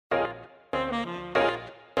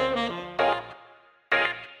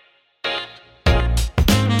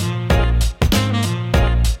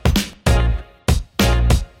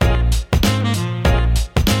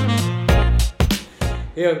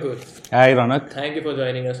Hey Ankur, Hi, Ronak. thank you for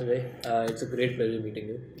joining us today. It's a great pleasure meeting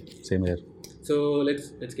you. Same here. So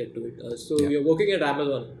let's get to it. So Yeah. you're working at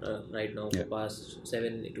Amazon right now Yeah. for past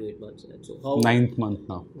 7 to 8 months, and so how Ninth month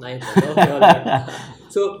now. 9 months? Okay, all right.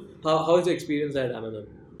 So how is the experience at Amazon?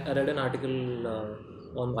 I read an article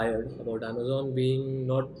on Wired about Amazon being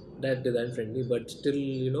not that design friendly, but still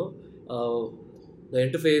the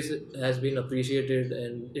interface has been appreciated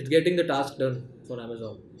and it's getting the task done for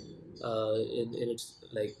Amazon. In its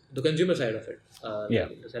like the consumer side of it, Yeah.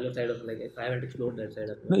 like the seller side of it, like I haven't explored that side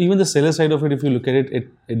of No, it. even the seller side of it, if you look at it,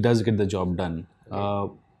 it does get the job done.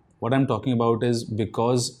 Okay. What I'm talking about is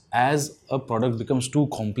because as a product becomes too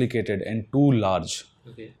complicated and too large,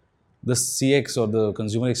 Okay. the CX or the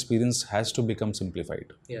consumer experience has to become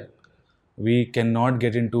simplified. Yeah. We cannot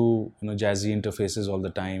get into jazzy interfaces all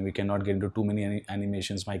the time. We cannot get into too many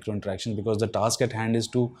animations, micro interactions, because the task at hand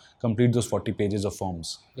is to complete those 40 pages of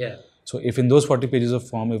forms. Yeah. So if in those 40 pages of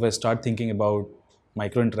form, if I start thinking about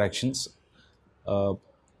micro interactions, uh,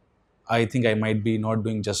 I think I might be not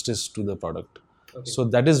doing justice to the product. Okay. So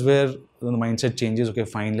that is where the mindset changes. Okay,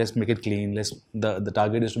 fine, let's make it clean. The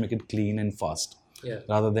target is to make it clean and fast, Yeah.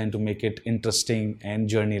 rather than to make it interesting and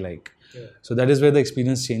journey like. Yeah. So that is where the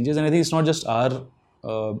experience changes, and I think it's not just our.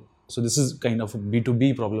 So this is kind of a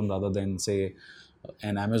B2B problem rather than say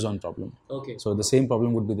an Amazon problem. Okay. So the same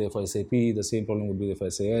problem would be there for SAP, the same problem would be there for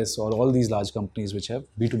SAS, or all these large companies which have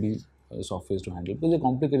B2B softwares to handle, because they're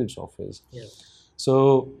complicated softwares. Yeah. So,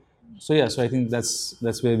 so I think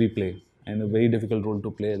that's where we play, and a very difficult role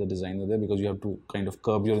to play as a designer there, because you have to kind of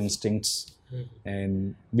curb your instincts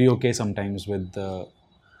and be okay sometimes with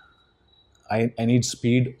I need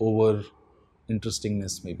speed over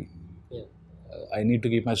interestingness maybe. Yeah. I need to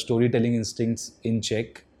keep my storytelling instincts in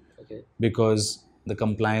check, Okay. because the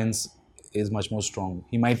compliance is much more strong.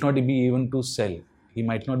 He might not be even to sell. He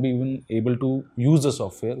might not be even able to use the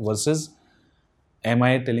software versus am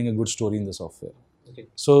I telling a good story in the software? Okay.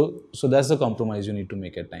 So that's the compromise you need to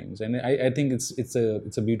make at times, and I think it's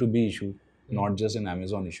a B2B issue, not just an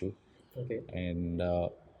Amazon issue, Okay. and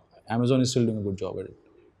Amazon is still doing a good job at it.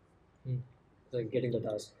 Like getting the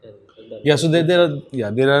task and done. Yeah, so there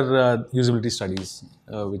are usability studies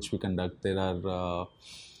which we conduct. There are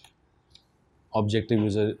objective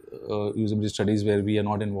usability studies where we are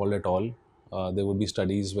not involved at all. There would be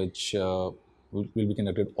studies which will be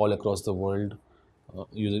conducted all across the world,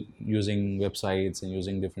 using websites and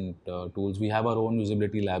using different tools. We have our own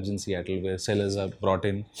usability labs in Seattle where sellers are brought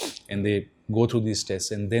in and they go through these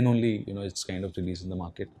tests, and then only it's kind of released in the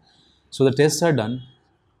market. So the tests are done.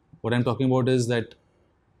 What I'm talking about is that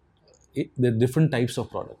there are different types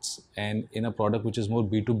of products, and in a product which is more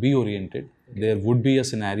B2B oriented, there would be a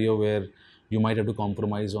scenario where you might have to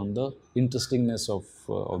compromise on the interestingness of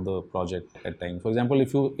the project at times. For example,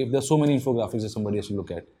 if there's so many infographics that somebody has to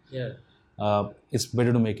look at, Yeah. it's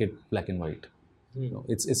better to make it black and white.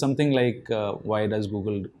 It's something like why does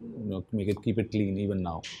Google make it keep it clean even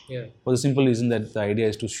now? Yeah. For the simple reason that the idea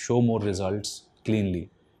is to show more results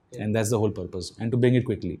cleanly, and that's the whole purpose, and to bring it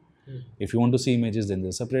quickly. If you want to see images, then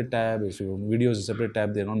there's a separate tab. If you want videos, a separate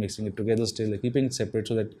tab. They're not mixing it together still. They're keeping it separate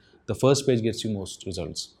so that the first page gets you most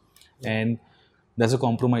results. And that's a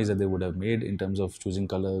compromise that they would have made in terms of choosing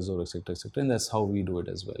colors or etc. etc. And that's how we do it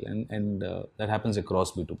as well. And that happens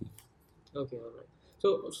across B2B. Okay. All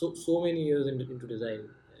right. So many years into design,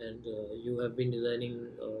 and you have been designing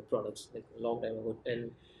products like a long time ago,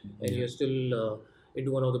 and you're still into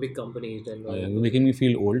one of the big companies. And You're making me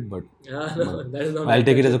feel old, but no, that is not my I'll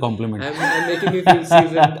take it as a intention. compliment. I'm making you feel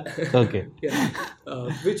seasoned. Okay. Yeah,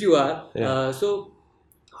 which you are. Yeah. So,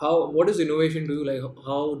 what is innovation to you? Like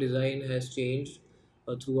how design has changed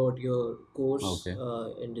throughout your course Okay.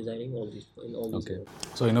 in designing all these Okay. years.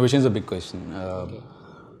 So innovation is a big question. Okay.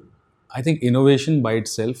 I think innovation by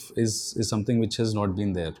itself is something which has not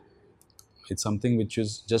been there. It's something which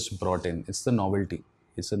is just brought in. It's the novelty.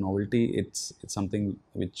 It's a novelty. It's something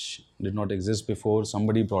which did not exist before.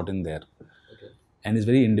 Somebody brought in there, Okay. and it's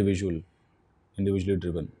very individually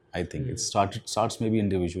driven. I think it starts maybe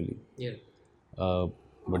individually, Yeah. uh,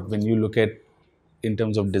 but when you look at in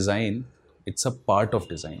terms of design, it's a part of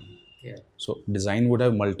design. Yeah. So design would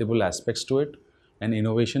have multiple aspects to it, and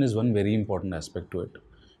innovation is one very important aspect to it.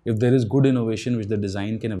 If there is good innovation which the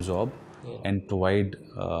design can absorb Yeah. and provide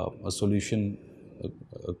a solution,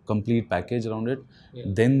 a complete package around it, Yeah.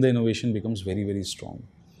 then the innovation becomes very, very strong.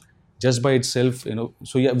 Just by itself,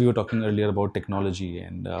 So yeah, we were talking earlier about technology,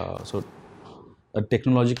 and so a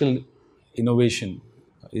technological innovation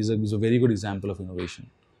is a very good example of innovation.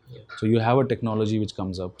 Yeah. So you have a technology which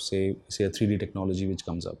comes up, say a 3D technology which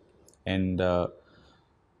comes up, and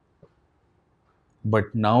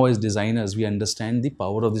But now as designers, we understand the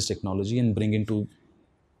power of this technology and bring into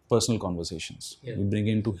personal conversations. Yeah. We bring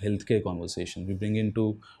into healthcare conversations.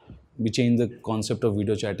 We change the concept of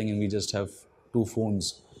video chatting and we just have two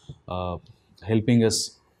phones uh, helping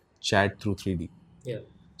us chat through 3D. Yeah.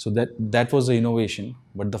 So that was the innovation,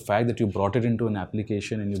 but the fact that you brought it into an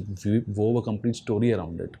application and you wove a complete story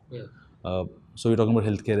around it. Yeah. Uh, so we're talking about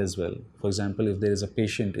healthcare as well. For example, if there is a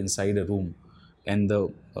patient inside a room and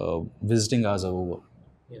the visiting hours are over,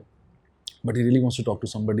 Yeah. but he really wants to talk to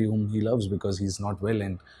somebody whom he loves because he's not well,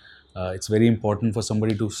 and it's very important for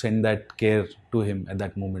somebody to send that care to him at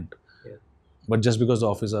that moment. Yeah. But just because the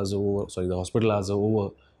hospital hours are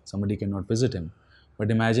over, somebody cannot visit him. But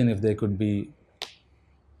imagine if there could be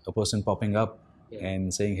a person popping up Yeah.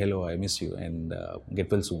 and saying, "Hello, I miss you, and get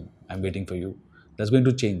well soon. I'm waiting for you." That's going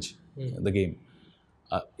to change the game.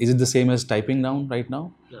 Is it the same as typing down right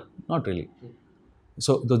now? No. Not really.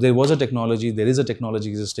 So there was a technology, there is a technology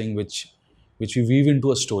existing which we weave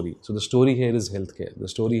into a story. So the story here is healthcare. The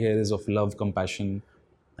story here is of love, compassion,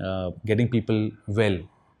 getting people well.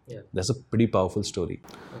 Yeah. That's a pretty powerful story.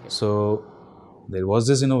 Okay. So there was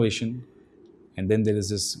this innovation, and then there is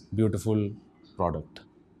this beautiful product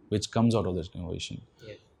which comes out of this innovation.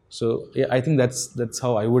 Yeah. So yeah, I think that's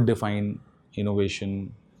how I would define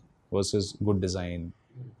innovation versus good design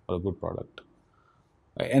or a good product.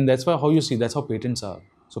 And that's why how you see that's how patents are.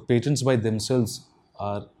 So patents by themselves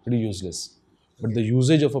are pretty useless, but the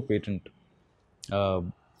usage of a patent uh,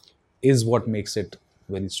 is what makes it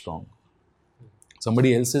very strong.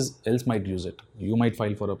 Somebody else might use it. You might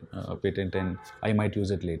file for a patent, and I might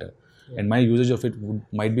use it later. And my usage of it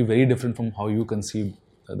might be very different from how you conceive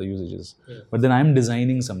the usages. But then I'm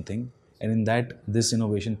designing something, and in that, this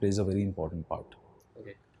innovation plays a very important part.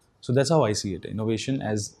 Okay. So that's how I see it. Innovation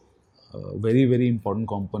as a very, very important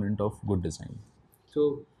component of good design.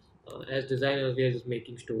 So, as designers, we are just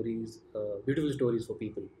making stories, beautiful stories for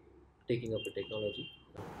people, taking up the technology.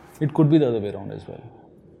 It could be the other way around as well.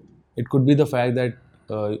 It could be the fact that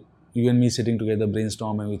you and me sitting together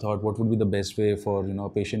brainstorm and we thought what would be the best way for a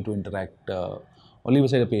patient to interact, or leave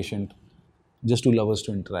aside a patient, just two lovers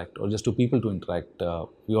to interact or just two people to interact.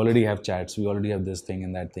 We already have chats, we already have this thing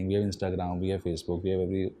and that thing. We have Instagram, we have Facebook, we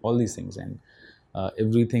have all these things, and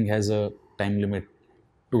everything has a time limit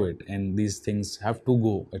to it, and these things have to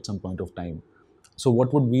go at some point of time. So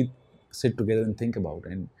what would we sit together and think about?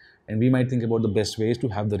 And we might think about the best ways to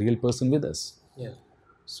have the real person with us. Yeah.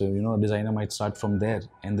 So, a designer might start from there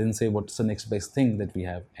and then say, what's the next best thing that we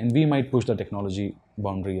have? And we might push the technology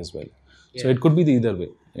boundary as well. So, Yeah. it could be the either way.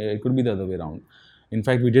 It could be the other way around. In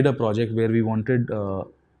fact, we did a project where we wanted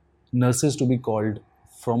nurses to be called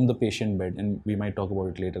from the patient bed, and we might talk about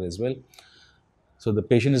it later as well. So, the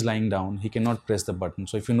patient is lying down, he cannot press the button.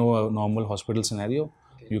 So, if you know a normal hospital scenario,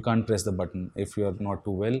 you can't press the button if you are not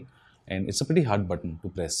too well, and it's a pretty hard button to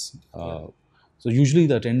press. So, usually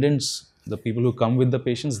the attendants, the people who come with the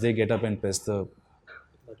patients, they get up and press the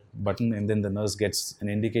button, and then the nurse gets an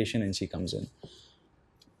indication and she comes in.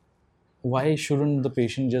 Why shouldn't the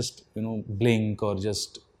patient just blink or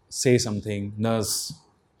just say something, nurse,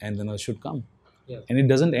 and the nurse should come? Yeah. And it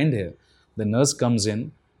doesn't end here. The nurse comes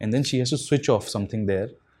in and then she has to switch off something there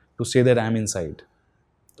to say that I'm inside.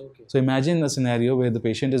 Okay. So imagine a scenario where the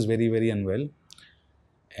patient is very, very unwell,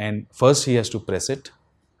 and first he has to press it.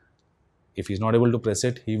 If he's not able to press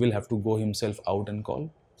it, he will have to go himself out and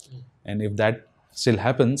call. And if that still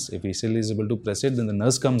happens, if he still is able to press it, then the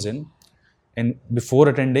nurse comes in, and before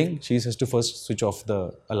attending, she has to first switch off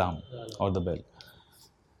the alarm or the bell.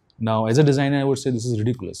 Now, as a designer, I would say this is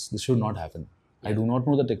ridiculous. This should not happen. I do not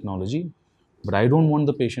know the technology, but I don't want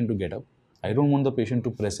the patient to get up. I don't want the patient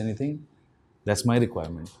to press anything. That's my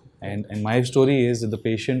requirement. And my story is that the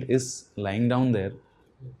patient is lying down there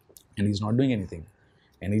and he's not doing anything.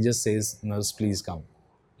 And he just says, nurse, please come.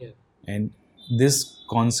 Yeah. And this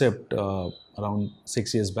concept around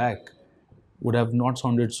 6 years back would have not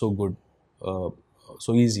sounded so good,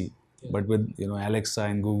 so easy. But with Alexa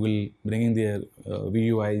and Google bringing their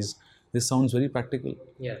VUIs, this sounds very practical.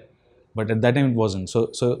 Yeah. But at that time it wasn't.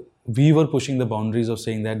 So we were pushing the boundaries of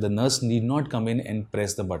saying that the nurse need not come in and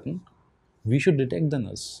press the button. We should detect the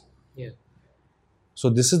nurse. Yeah. So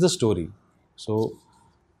this is the story. So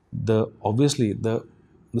obviously the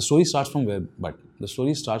story starts from where? But the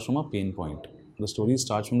story starts from a pain point. The story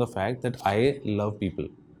starts from the fact that I love people,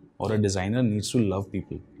 or a designer needs to love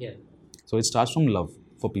people. Yeah. So it starts from love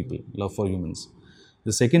for people, love for humans.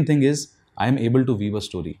 The second thing is I am able to weave a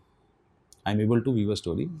story. I'm able to weave a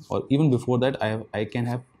story, or even before that, I can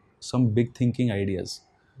have some big thinking ideas.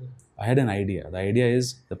 I had an idea. The idea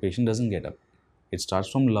is the patient doesn't get up. It starts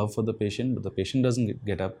from love for the patient, but the patient doesn't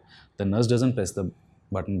get up. The nurse doesn't press the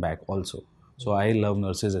button back also. So I love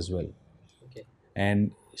nurses as well. Okay.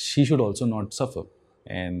 And she should also not suffer.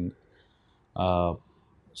 And uh,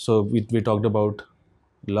 so we talked about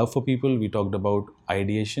love for people, we talked about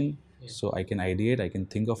ideation. So I can ideate, I can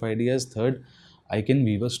think of ideas. Third, I can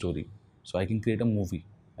weave a story. So I can create a movie,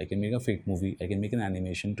 I can make a fake movie, I can make an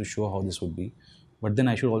animation to show how this would be. But then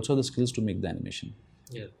I should also have the skills to make the animation.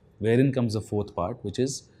 Yeah. Wherein comes the fourth part, which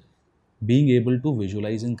is being able to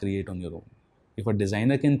visualize and create on your own. If a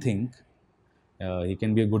designer can think, he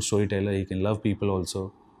can be a good storyteller, he can love people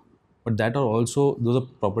also. But that are also, those are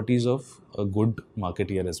properties of a good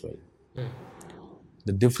marketeer as well.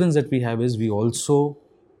 The difference that we have is we also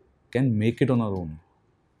can make it on our own.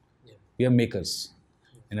 We are makers.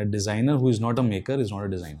 And a designer who is not a maker is not a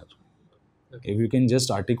designer. If you can just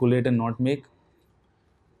articulate and not make,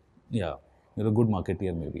 yeah, you're a good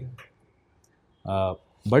marketeer maybe.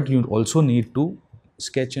 But you also need to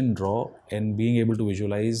sketch and draw, and being able to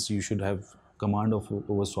visualize, you should have command of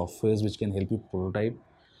over softwares which can help you prototype.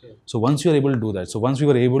 So once you are able to do that, so once we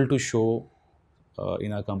were able to show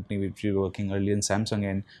in our company which we were working earlier in Samsung,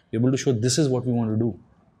 and we were able to show this is what we want to do.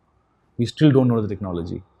 We still don't know the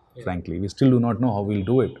technology, frankly. We still do not know how we'll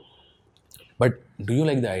do it. But do you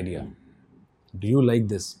like the idea? Do you like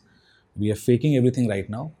this? We are faking everything right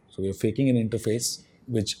now. So we are faking an interface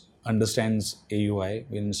which understands AUI,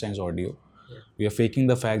 which understands audio. We are faking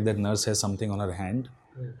the fact that nurse has something on her hand.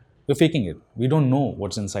 We're faking it. We don't know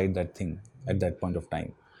what's inside that thing at that point of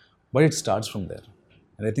time. But it starts from there.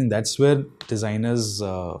 And I think that's where designers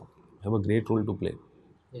have a great role to play.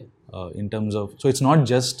 In terms of, so it's not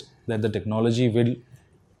just that the technology will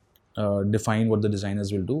define what the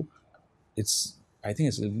designers will do. It's, I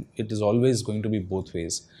think it is always going to be both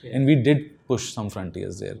ways. And we did push some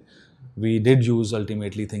frontiers there. We did use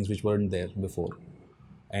ultimately things which weren't there before.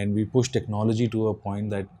 And we pushed technology to a point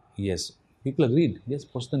that, yes, people agreed. Yes,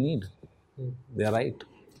 what's the need? They are right.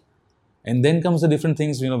 And then comes the different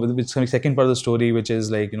things, which second part of the story, which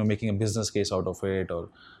is like, making a business case out of it, or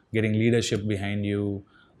getting leadership behind you,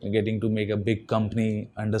 getting to make a big company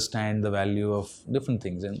understand the value of different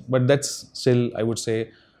things. But that's still, I would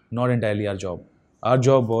say, not entirely our job. Our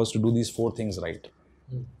job was to do these four things right.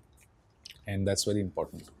 And that's very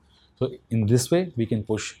important. So in this way, we can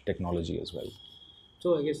push technology as well.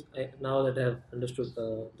 So I guess now that I have understood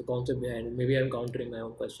the concept behind it, maybe I'm countering my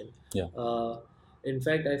own question. Yeah. In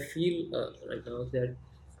fact, I feel right now that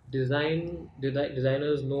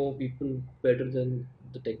designers know people better than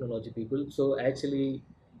the technology people. So actually,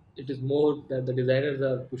 it is more that the designers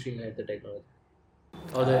are pushing at the technology.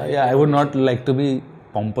 Or the Yeah, I would not like to be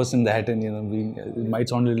pompous in that, and being, it might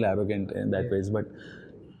sound a little arrogant in that ways, but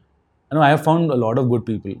I have found a lot of good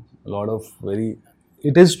people, a lot of very.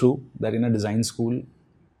 It is true that in a design school,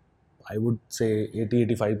 I would say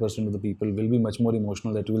 80-85% of the people will be much more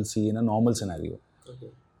emotional that you will see in a normal scenario.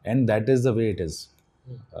 And that is the way it is.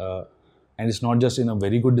 And it's not just in a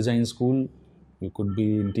very good design school. You could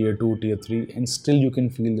be in tier 2, tier 3, and still you can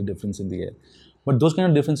feel the difference in the air. But those kind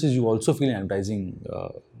of differences you also feel in advertising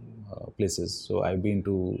places. So I've been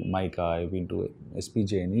to MICA, I've been to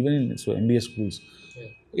SPJ, and even in MBA schools.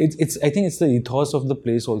 It's I think it's the ethos of the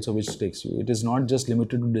place also which takes you. It is not just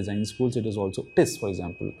limited to design schools. It is also TIS, for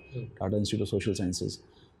example, Tata Institute of Social Sciences.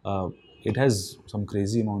 It has some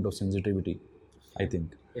crazy amount of sensitivity, I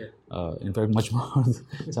think. In fact, much more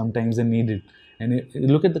sometimes than needed. And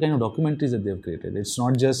look at the kind of documentaries that they have created. It's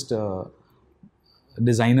not just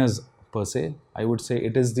designers per se. I would say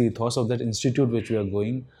it is the ethos of that institute which we are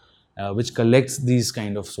going, which collects these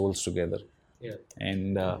kind of souls together.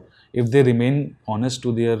 And if they remain honest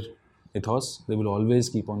to their ethos, they will always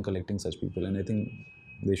keep on collecting such people. And I think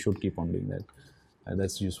they should keep on doing that.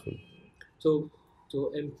 That's useful. So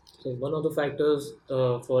one of the factors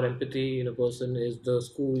for empathy in a person is the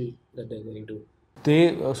school that they're going to.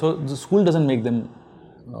 So the school doesn't make them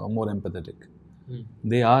more empathetic.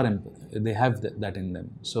 They are they have that in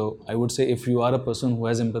them. So I would say if you are a person who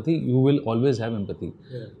has empathy, you will always have empathy.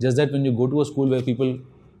 Just that when you go to a school where people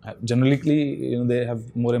generally they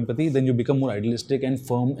have more empathy, then you become more idealistic and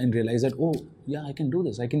firm and realize that, oh yeah, I can do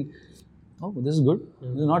this. Oh, this is good.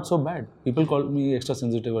 This is not so bad. People called me extra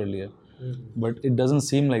sensitive earlier, but it doesn't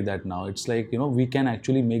seem like that now. It's like we can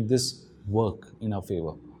actually make this work in our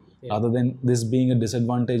favor. Rather than this being a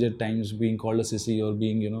disadvantage at times, being called a sissy or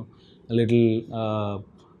being a little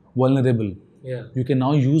vulnerable. You can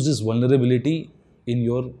now use this vulnerability in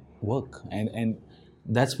your work, and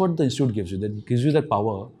that's what the institute gives you. That gives you that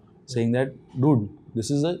power, saying that, dude,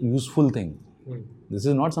 this is a useful thing. This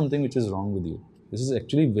is not something which is wrong with you. This is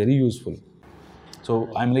actually very useful.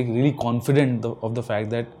 So I'm like really confident of the fact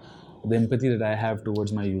that the empathy that I have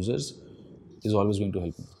towards my users is always going to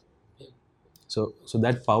help me. So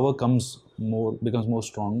that power becomes more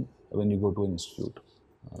strong when you go to an institute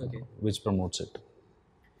Okay. which promotes it.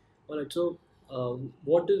 All right. So,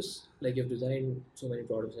 what is like you've designed so many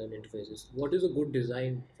products and interfaces? What is a good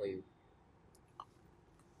design for you?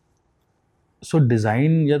 So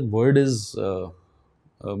design, your word is a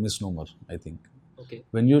misnomer, I think. Okay.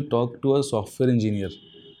 When you talk to a software engineer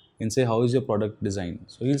and say, how is your product designed?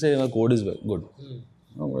 So he'll say, our code is good. Hmm.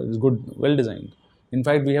 No, it's good, well designed. In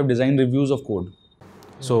fact, we have design reviews of code.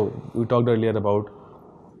 So we talked earlier about,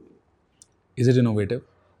 is it innovative?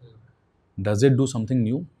 Does it do something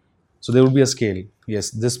new? So there would be a scale.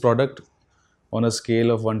 Yes, this product on a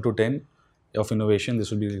scale of 1 to 10 of innovation,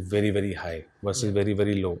 this would be very, very high versus Yeah. very,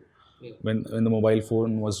 very low. Yeah. When the mobile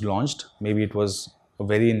phone was launched, maybe it was a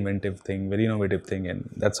very inventive thing, very innovative thing, and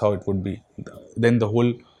that's how it would be. Then the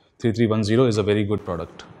whole 3310 is a very good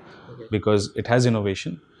product Okay. because it has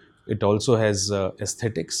innovation, it also has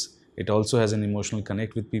aesthetics, it also has an emotional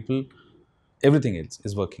connect with people. Everything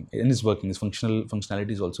is working, and it's working. Its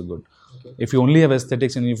functionality is also good. Okay. If you only have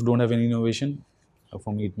aesthetics and if you don't have any innovation,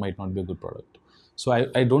 for me it might not be a good product. So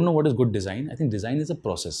I don't know what is good design. I think design is a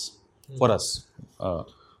process for us.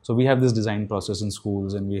 So we have this design process in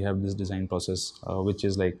schools, and we have this design process which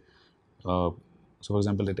is like, so for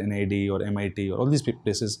example, at NID or MIT or all these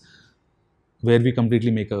places where we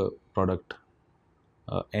completely make a product,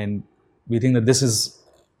 and we think that this is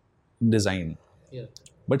design, Yeah.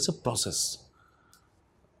 but it's a process.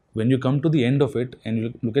 When you come to the end of it and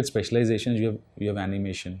you look at specializations, you have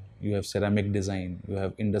animation, you have ceramic design, you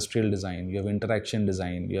have industrial design, you have interaction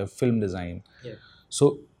design, you have film design. Yeah.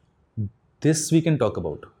 So this we can talk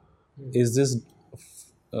about. Is this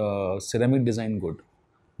ceramic design good?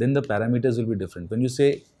 Then the parameters will be different. When you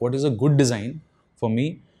say what is a good design, for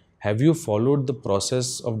me, have you followed the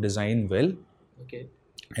process of design well? Okay.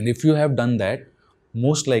 And if you have done that,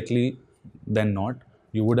 most likely than not,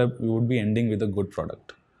 you would be ending with a good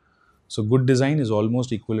product. So good design is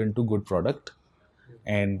almost equivalent to good product,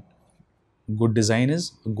 and good design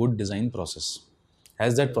is a good design process.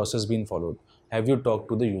 Has that Yeah. process been followed? Have you talked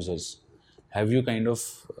to the users? Have you kind of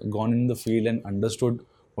gone in the field and understood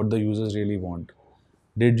what the users really want?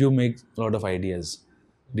 Did you make a lot of ideas?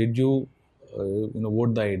 Did you,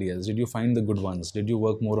 vote the ideas? Did you find the good ones? Did you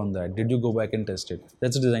work more on that? Did you go back and test it?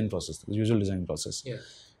 That's a design process, the usual design process. Yeah.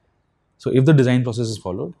 So if the design process is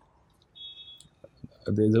followed,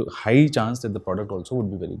 there's a high chance that the product also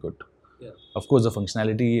would be very good. Yeah. Of course, the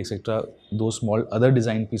functionality, etc., those small other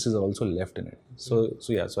design pieces are also left in it. So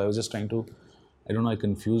yeah, so I was just trying to, I don't know, I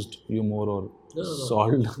confused you more or No, no, no.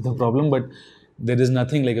 solved the problem, but there is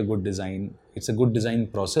nothing like a good design. It's a good design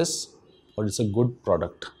process, or it's a good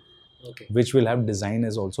product, Okay. which will have design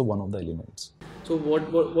as also one of the elements. So,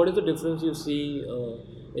 what is the difference you see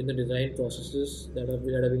in the design processes that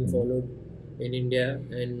are being followed in India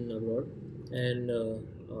and abroad? And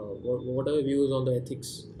what are your views on the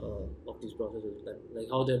ethics of these processes? That like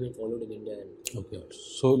how they have been followed in India and Okay.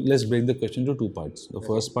 So let's break the question into two parts. The okay.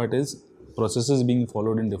 first part is processes being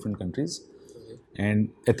followed in different countries, Okay. and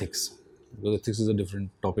ethics. Because ethics is a different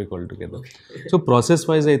topic altogether. Okay. So process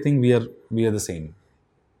wise, I think we are the same.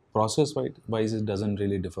 Process wise, it doesn't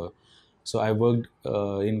really differ. So I worked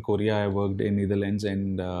in Korea, I worked in Netherlands,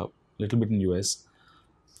 and little bit in US.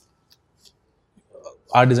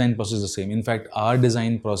 Our design process is the same. In fact, our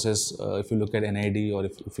design process, if you look at NID, or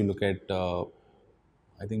if you look at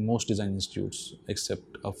I think most design institutes,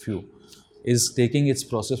 except a few, is taking its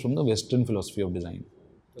process from the Western philosophy of design,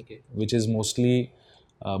 Okay. which is mostly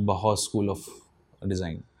Bauhaus School of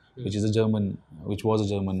Design, which is which was a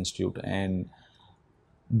German institute, and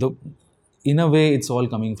the in a way it's all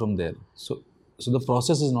coming from there. So the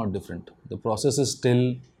process is not different. The process is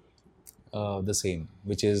still the same,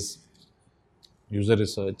 which is user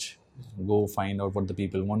research, go find out what the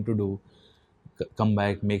people want to do, come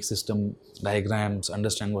back, make system diagrams,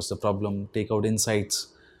 understand what's the problem, take out insights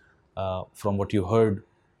from what you heard,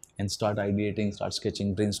 and start ideating, start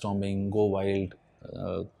sketching, brainstorming, go wild.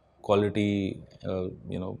 Quality,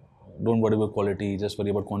 don't worry about quality, just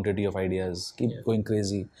worry about quantity of ideas, keep Yeah. going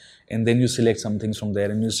crazy, and then you select some things from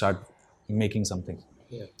there and you start making something,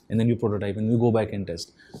 Yeah. and then you prototype and you go back and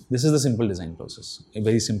test. This is the simple design process,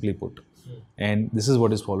 very simply put, and this is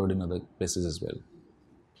what is followed in other places as well.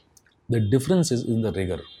 The difference is in the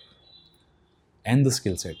rigor and the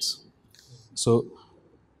skill sets. So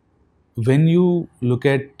when you look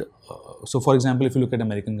at, so for example, if you look at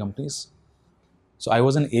American companies, so I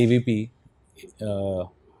was an AVP,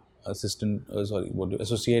 assistant,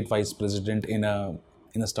 associate vice president in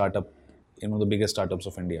a startup the biggest startups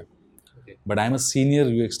of India. Okay. But I'm a senior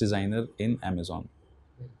UX designer in Amazon.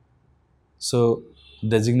 So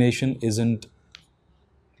designation isn't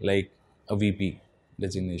like a VP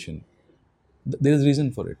designation. There is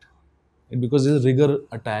reason for it. Because there's rigor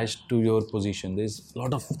attached to your position. There's a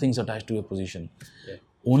lot of things attached to your position. Yeah.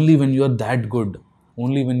 Only when you are that good,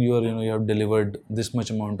 only when you are, you have delivered this much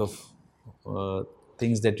amount of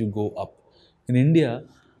things that you go up. In India,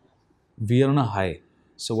 we are on a high.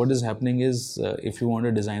 So what is happening is, if you want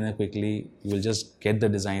a designer quickly, you will just get the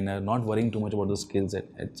designer, not worrying too much about the skills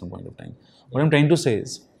at some point of time. What I'm trying to say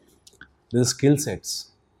is, the skill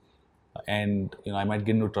sets, and I might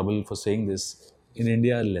get into trouble for saying this, in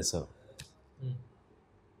India are lesser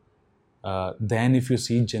than if you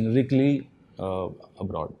see generically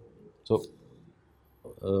abroad. So,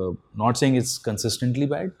 not saying it's consistently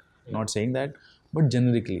bad, not saying that, but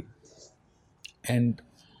generically. And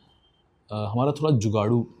हमारा थोड़ा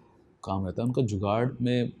जुगाड़ू काम रहता है, उनका जुगाड़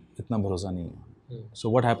में इतना भरोसा नहीं है. So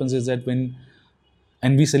what happens is that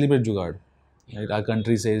and we celebrate जुगाड़, right? Our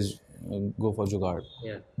country says go for जुगाड़,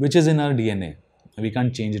 which is in our DNA. We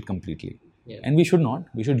can't change it completely, and we should not.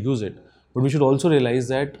 We should use it, but we should also realize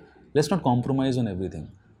that let's not compromise on everything.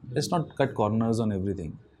 Let's not cut corners on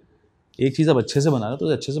everything. एक चीज़ आप अच्छे से बना रहे हो तो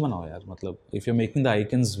अच्छे से बनाओ यार. मतलब if you're making the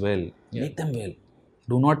icons well, make them well.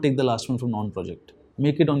 Do not take the last one from non-project.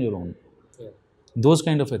 Make it on your own. Those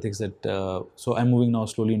kind of ethics that so I'm moving now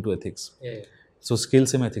slowly into ethics. So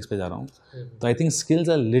skills से मैं ethics पे जा रहा हूँ. So I think skills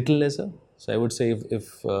are little lesser. So I would say if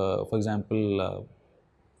for example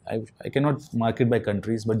I cannot mark it by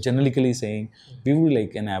countries, but generally saying we would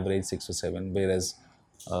like an average 6 or 7, whereas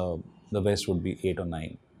the West would be 8 or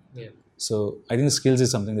 9. So I think skills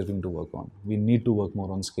is something that we need to work on. We need to work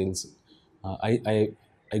more on skills. I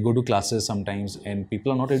go to classes sometimes and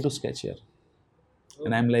people are not able to sketch here.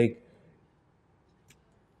 And I'm like,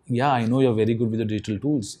 yeah, I know you're very good with the digital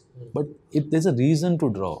tools, but there's a reason to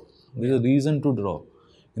draw. There's a reason to draw.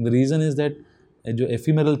 And the reason is that जो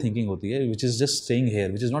ephemeral thinking होती है, which is just staying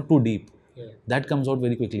here, which is not too deep, that comes out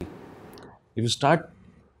very quickly. If you start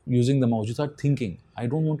using the mouse, you start thinking. I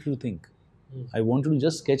don't want you to think. I want you to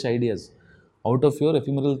just sketch ideas out of your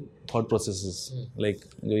ephemeral thought processes, like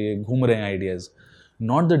जो ये घूम रहे हैं ideas,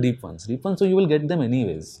 not the deep ones. Deep ones, so you will get them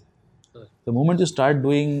anyways. The moment you start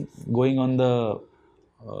going on the,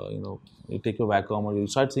 you take your Wacom or you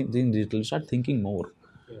start thinking digital, you start thinking more.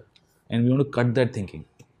 And we want to cut that thinking.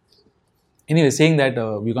 Anyway, saying that,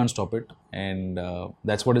 we can't stop it, and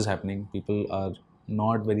that's what is happening. People are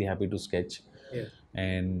not very happy to sketch,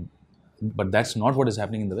 but that's not what is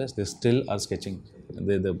happening in the West. They still are sketching.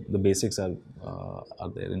 The basics are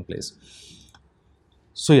there in place.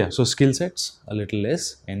 So yeah, so skill sets a little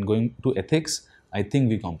less, and going to ethics, I think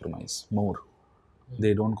we compromise more.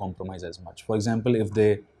 They don't compromise as much. For example, if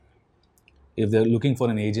they're looking for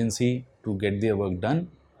an agency to get their work done,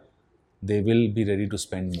 they will be ready to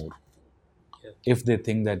spend more if they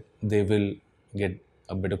think that they will get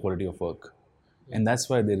a better quality of work. And that's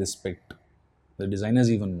why they respect the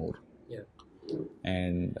designers even more.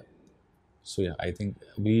 And so yeah, I think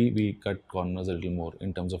we cut corners a little more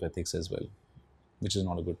in terms of ethics as well, which is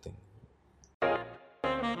not a good thing.